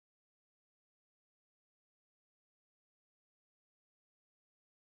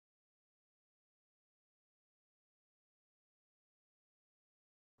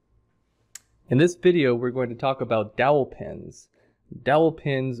In this video, we're going to talk about dowel pins. Dowel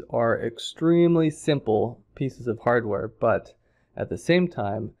pins are extremely simple pieces of hardware, but at the same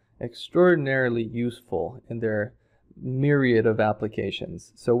time, extraordinarily useful in their myriad of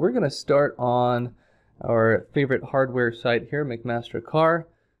applications. So we're going to start on our favorite hardware site here, McMaster-Carr,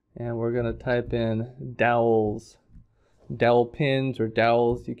 and we're going to type in dowels, dowel pins or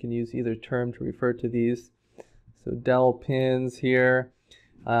dowels. You can use either term to refer to these. So dowel pins here.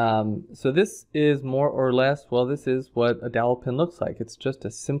 So this is more or less, well, this is what a dowel pin looks like. It's just a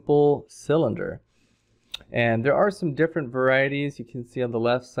simple cylinder. And there are some different varieties. You can see on the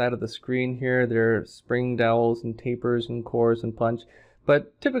left side of the screen here, there are spring dowels and tapers and cores and punch.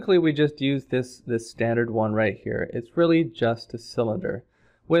 But typically we just use this standard one right here. It's really just a cylinder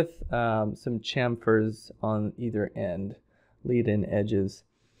with some chamfers on either end, lead-in edges.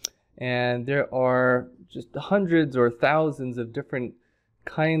 And there are just hundreds or thousands of different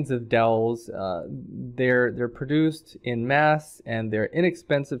kinds of dowels. They're produced in mass, and they're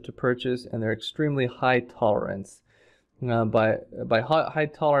inexpensive to purchase, and they're extremely high tolerance. By high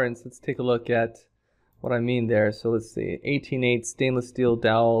tolerance, let's take a look at what I mean there. So let's see, 18/8 stainless steel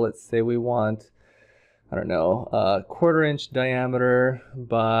dowel. Let's say we want, I don't know, a 1/4 inch diameter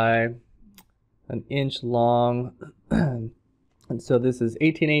by 1 inch long. And so this is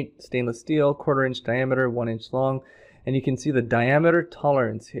 18/8 stainless steel, 1/4 inch diameter, 1 inch long. And you can see the diameter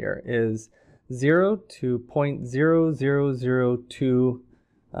tolerance here is 0 to 0.0002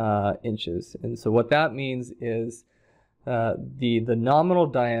 inches. And so what that means is the nominal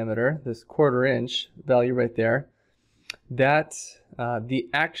diameter, this 1/4 inch value right there, that the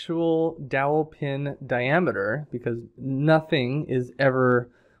actual dowel pin diameter, because nothing is ever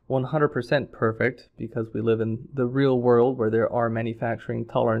 100% perfect, because we live in the real world where there are manufacturing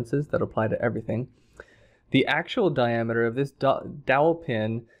tolerances that apply to everything. The actual diameter of this dowel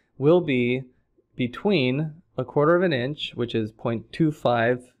pin will be between 1/4 inch, which is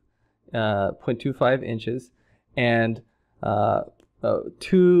 0.25 inches, and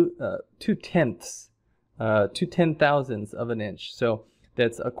 2 ten-thousandths of an inch. So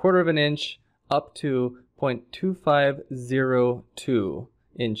that's 1/4 inch up to 0.2502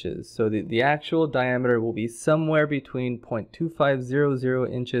 inches. So the actual diameter will be somewhere between 0.2500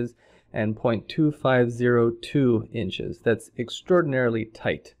 inches and 0.2502 inches. That's extraordinarily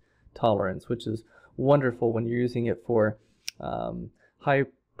tight tolerance, which is wonderful when you're using it for high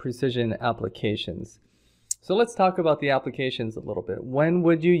precision applications. So let's talk about the applications a little bit. When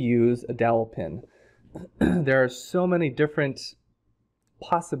would you use a dowel pin? There are so many different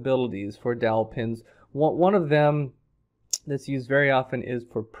possibilities for dowel pins. One of them that's used very often is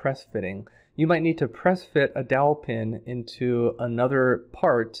for press fitting. You might need to press fit a dowel pin into another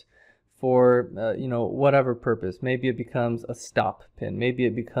part for whatever purpose. Maybe it becomes a stop pin. Maybe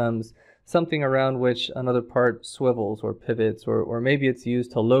it becomes something around which another part swivels or pivots, or maybe it's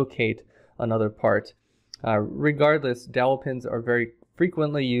used to locate another part. Regardless, dowel pins are very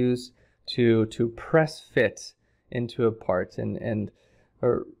frequently used to press fit into a part. And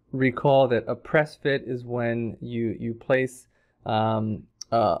recall that a press fit is when you place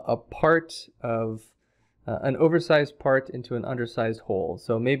a part of an oversized part into an undersized hole.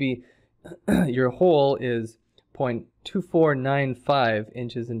 So maybe your hole is 0.2495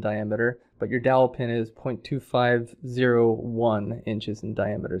 inches in diameter, but your dowel pin is 0.2501 inches in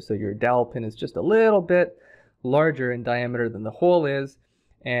diameter. So your dowel pin is just a little bit larger in diameter than the hole is.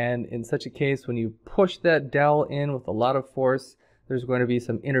 And in such a case, when you push that dowel in with a lot of force, there's going to be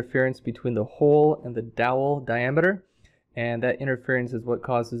some interference between the hole and the dowel diameter. And that interference is what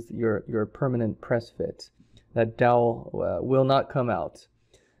causes your permanent press fit. That dowel will not come out.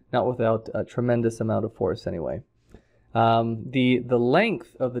 Not without a tremendous amount of force anyway. The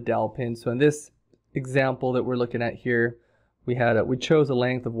length of the dowel pin, so in this example that we're looking at here, we chose a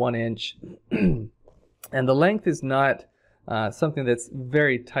length of 1 inch. And the length is not something that's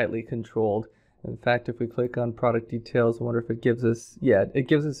very tightly controlled. In fact, if we click on product details, I wonder if it gives us, it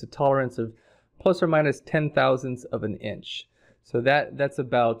gives us a tolerance of plus or minus 10,000ths of an inch. So that's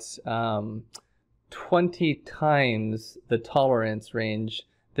about 20 times the tolerance range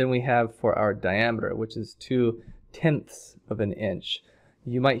than we have for our diameter, which is 2/10ths of an inch.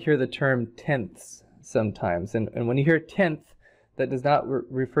 You might hear the term tenths sometimes, and when you hear tenth, that does not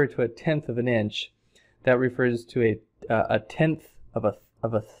refer to a tenth of an inch. That refers to a tenth of a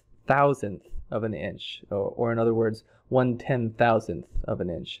thousandth of an inch, or in other words, 1/10,000th of an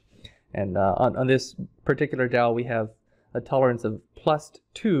inch. And on this particular dowel, we have a tolerance of plus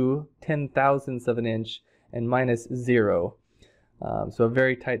 2/10,000ths of an inch and minus 0. So a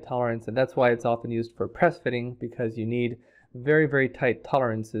very tight tolerance, and that's why it's often used for press fitting, because you need very, very tight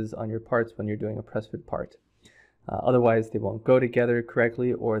tolerances on your parts when you're doing a press fit part. Otherwise, they won't go together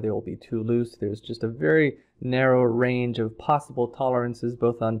correctly, or they will be too loose. There's just a very narrow range of possible tolerances,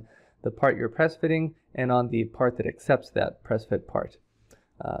 both on the part you're press fitting and on the part that accepts that press fit part.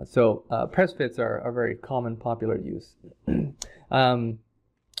 So press fits are very common, popular use.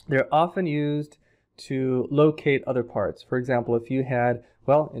 They're often used to locate other parts. For example, if you had,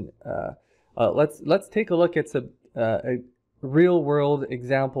 well, let's take a look at some real-world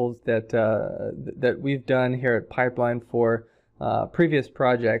examples that we've done here at Pipeline for previous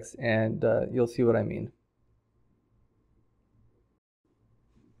projects, and you'll see what I mean.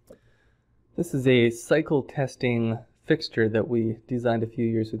 This is a cycle testing fixture that we designed a few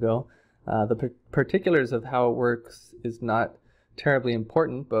years ago. The particulars of how it works is not terribly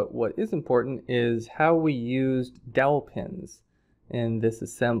important, but what is important is how we used dowel pins in this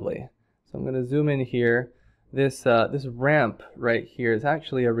assembly. So I'm going to zoom in here. This ramp right here is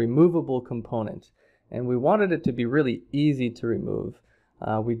actually a removable component, and we wanted it to be really easy to remove.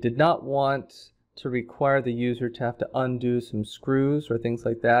 We did not want to require the user to have to undo some screws or things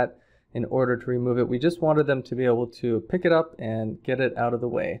like that in order to remove it. We just wanted them to be able to pick it up and get it out of the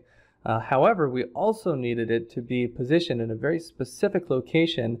way. However, we also needed it to be positioned in a very specific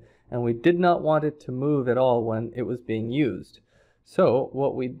location, and we did not want it to move at all when it was being used. So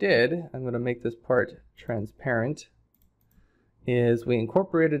what we did, I'm going to make this part transparent, is we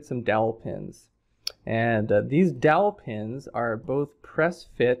incorporated some dowel pins. And these dowel pins are both press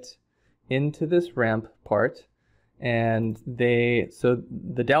fit into this ramp part, and so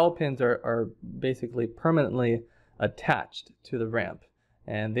the dowel pins are basically permanently attached to the ramp.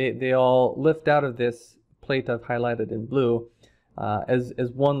 And they all lift out of this plate I've highlighted in blue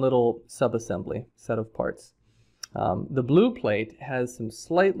as one little subassembly set of parts. The blue plate has some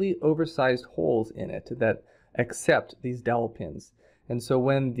slightly oversized holes in it that accept these dowel pins. And so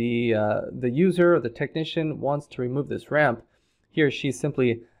when the user or the technician wants to remove this ramp, he or she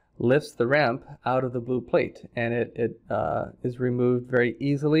simply lifts the ramp out of the blue plate, and it is removed very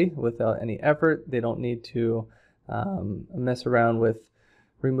easily without any effort. They don't need to mess around with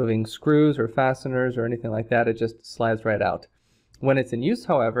removing screws or fasteners or anything like that. It just slides right out. When it's in use,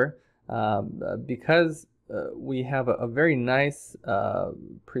 however, because we have a very nice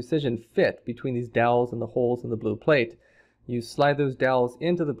precision fit between these dowels and the holes in the blue plate, you slide those dowels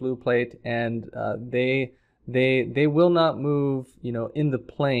into the blue plate, and they will not move, in the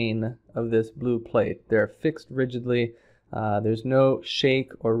plane of this blue plate. They're fixed rigidly. There's no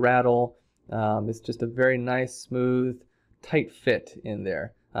shake or rattle. It's just a very nice, smooth, tight fit in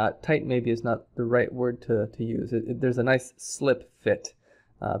there. Tight maybe is not the right word to use. There's a nice slip fit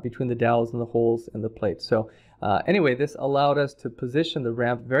between the dowels and the holes in the plate. So anyway, this allowed us to position the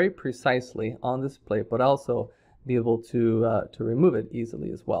ramp very precisely on this plate, but also be able to remove it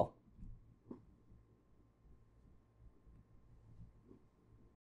easily as well.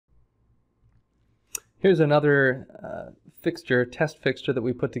 Here's another test fixture that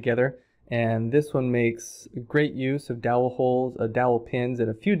we put together, and this one makes great use of dowel holes, dowel pins in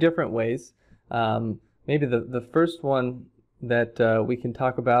a few different ways. Maybe the first one that we can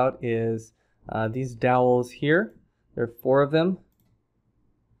talk about is these dowels here. There are 4 of them,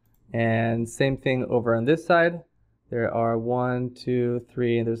 and same thing over on this side. There are 1, 2,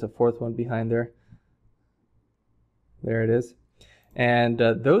 3, and there's a 4th one behind there. There it is. And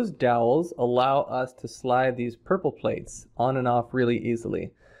those dowels allow us to slide these purple plates on and off really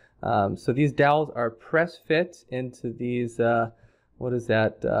easily. So these dowels are press fit into these, what is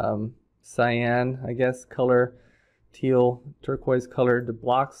that, cyan, I guess, color, teal, turquoise colored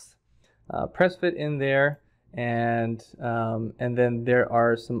blocks. Press fit in there, and then there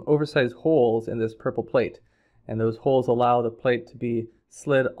are some oversized holes in this purple plate. And those holes allow the plate to be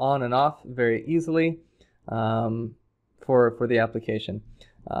slid on and off very easily for the application.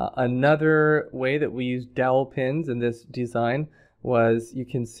 Another way that we use dowel pins in this design was, you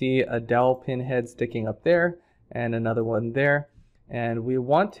can see a dowel pin head sticking up there and another one there, and we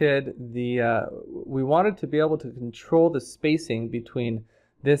wanted to be able to control the spacing between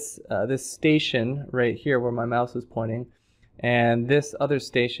this station right here where my mouse is pointing and this other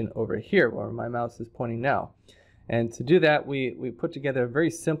station over here where my mouse is pointing now. And to do that, we put together a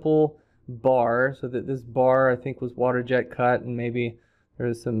very simple bar, so that this bar, I think, was water jet cut, and maybe there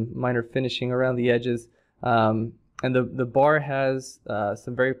was some minor finishing around the edges. And the bar has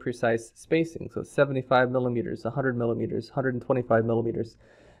some very precise spacing, so 75 millimeters, 100 millimeters, 125 millimeters.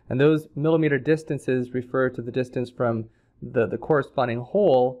 And those millimeter distances refer to the distance from the corresponding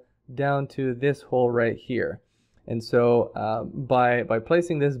hole down to this hole right here. And so by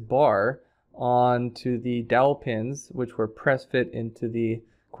placing this bar onto the dowel pins, which were press fit into the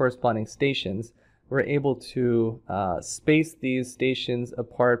corresponding stations, we're able to space these stations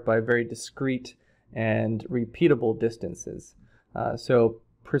apart by very discrete and repeatable distances. So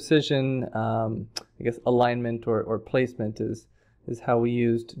precision, I guess, alignment or placement is how we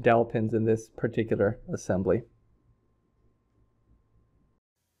used dowel pins in this particular assembly.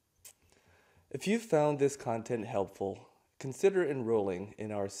 If you found this content helpful, consider enrolling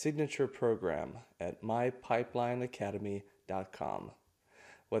in our signature program at mypipelineacademy.com.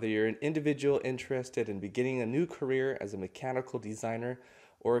 Whether you're an individual interested in beginning a new career as a mechanical designer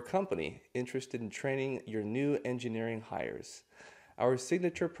or a company interested in training your new engineering hires, our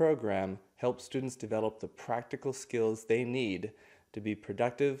signature program helps students develop the practical skills they need to be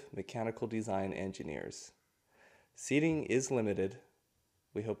productive mechanical design engineers. Seating is limited.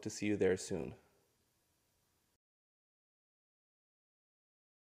 We hope to see you there soon.